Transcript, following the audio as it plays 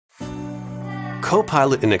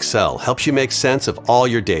Copilot in Excel helps you make sense of all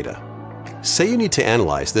your data. Say you need to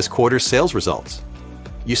analyze this quarter's sales results.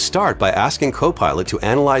 You start by asking Copilot to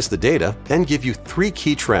analyze the data and give you 3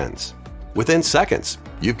 key trends. Within seconds,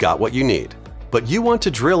 you've got what you need. But you want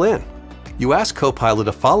to drill in. You ask Copilot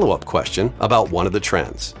a follow-up question about one of the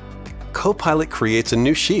trends. Copilot creates a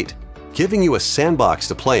new sheet, giving you a sandbox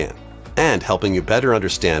to play in and helping you better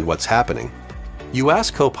understand what's happening. You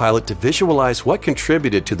ask Copilot to visualize what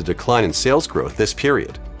contributed to the decline in sales growth this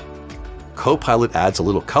period. Copilot adds a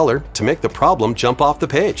little color to make the problem jump off the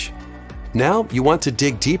page. Now you want to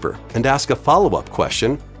dig deeper and ask a follow-up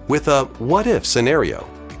question with a what-if scenario.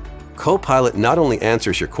 Copilot not only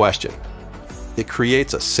answers your question, it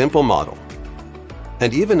creates a simple model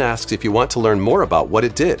and even asks if you want to learn more about what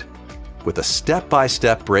it did with a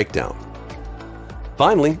step-by-step breakdown.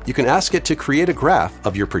 Finally, you can ask it to create a graph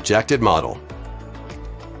of your projected model.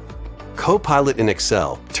 Copilot in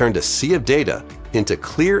Excel turned a sea of data into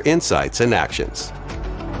clear insights and actions.